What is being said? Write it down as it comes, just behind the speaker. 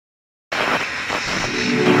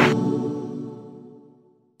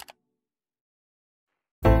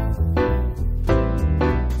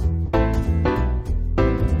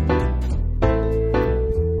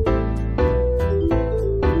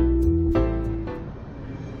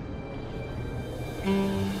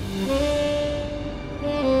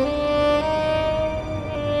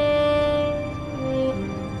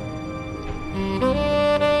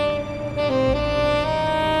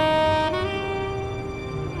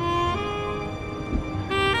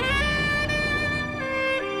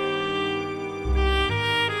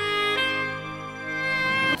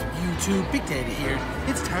YouTube, Big Daddy here.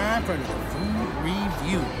 It's time for another food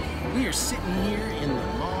review. We are sitting here in the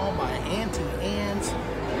mall by Auntie Anne's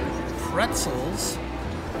Pretzels.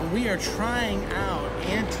 And we are trying out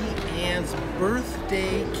Auntie Anne's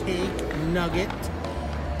birthday cake nugget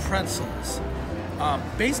pretzels.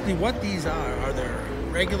 Basically what these are their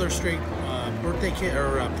regular straight birthday cake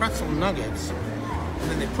or pretzel nuggets.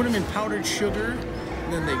 And then they put them in powdered sugar.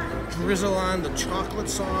 And then they drizzle on the chocolate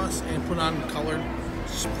sauce and put on colored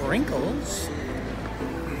sprinkles.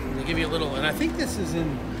 And they give you a little, and I think this is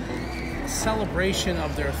in celebration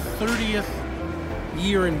of their 30th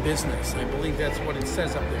year in business. I believe that's what it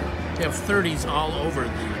says up there. They have 30s all over the,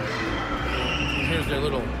 here's their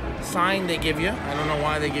little sign they give you. I don't know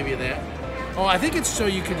why they give you that. Oh, I think it's so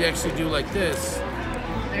you could actually do like this.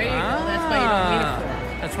 There you go. That's why you don't need a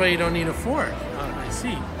fork. That's why you don't need a fork. Oh, I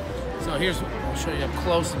see. So here's, I'll show you up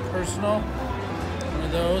close and personal. One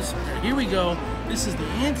of those. Right, here we go. This is the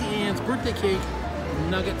Auntie Anne's birthday cake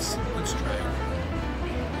nuggets. Let's try it.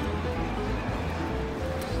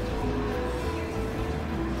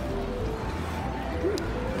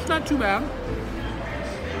 It's not too bad.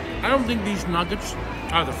 I don't think these nuggets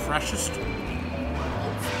are the freshest.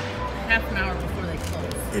 Half an hour before they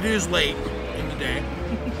close. It is late in the day.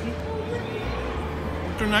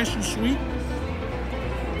 They're nice and sweet.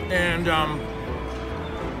 And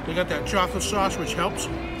they got that chocolate sauce, which helps.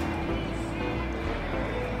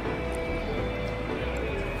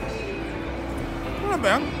 Not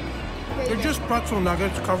bad. They're just pretzel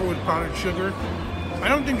nuggets covered with powdered sugar. I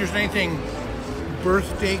don't think there's anything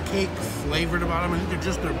birthday cake flavored about them. I think they're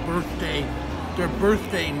just their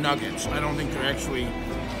birthday nuggets. I don't think they're actually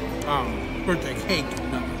birthday cake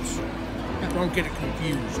nuggets. Don't get it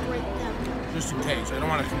confused. Just in case. I don't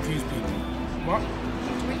want to confuse people. What?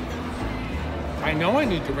 I know I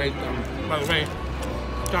need to rate them. By the way,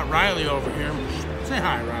 got Riley over here. Say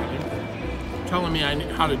hi, Riley. Telling me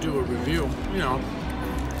how to do a review. You know,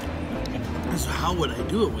 so how would I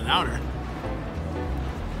do it without her?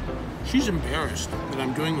 She's embarrassed that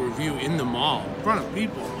I'm doing a review in the mall in front of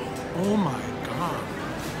people. Oh my God.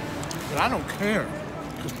 But I don't care.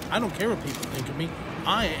 Because I don't care what people think of me.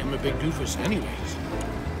 I am a big doofus anyways.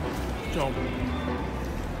 So,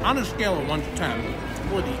 on a scale of 1 to 10,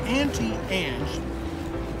 for the Auntie Anne's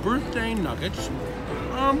birthday nuggets,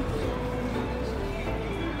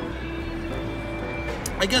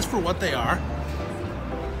 I guess for what they are,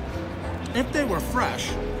 if they were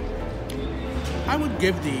fresh, I would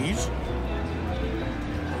give these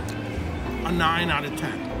a 9 out of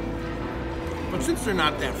 10. But since they're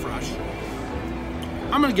not that fresh,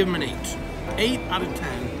 I'm gonna give them an 8. 8 out of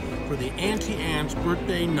 10 for the Auntie Anne's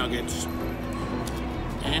birthday nuggets,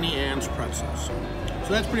 Auntie Anne's Pretzels.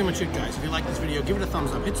 So that's pretty much it, guys. If you like this video, give it a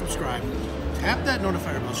thumbs up, hit subscribe, tap that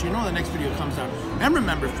notifier bell so you know the next video comes out. And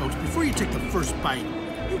remember, folks, before you take the first bite,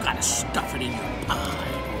 you gotta stuff it in your pie.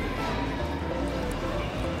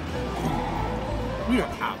 We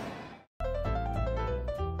are out.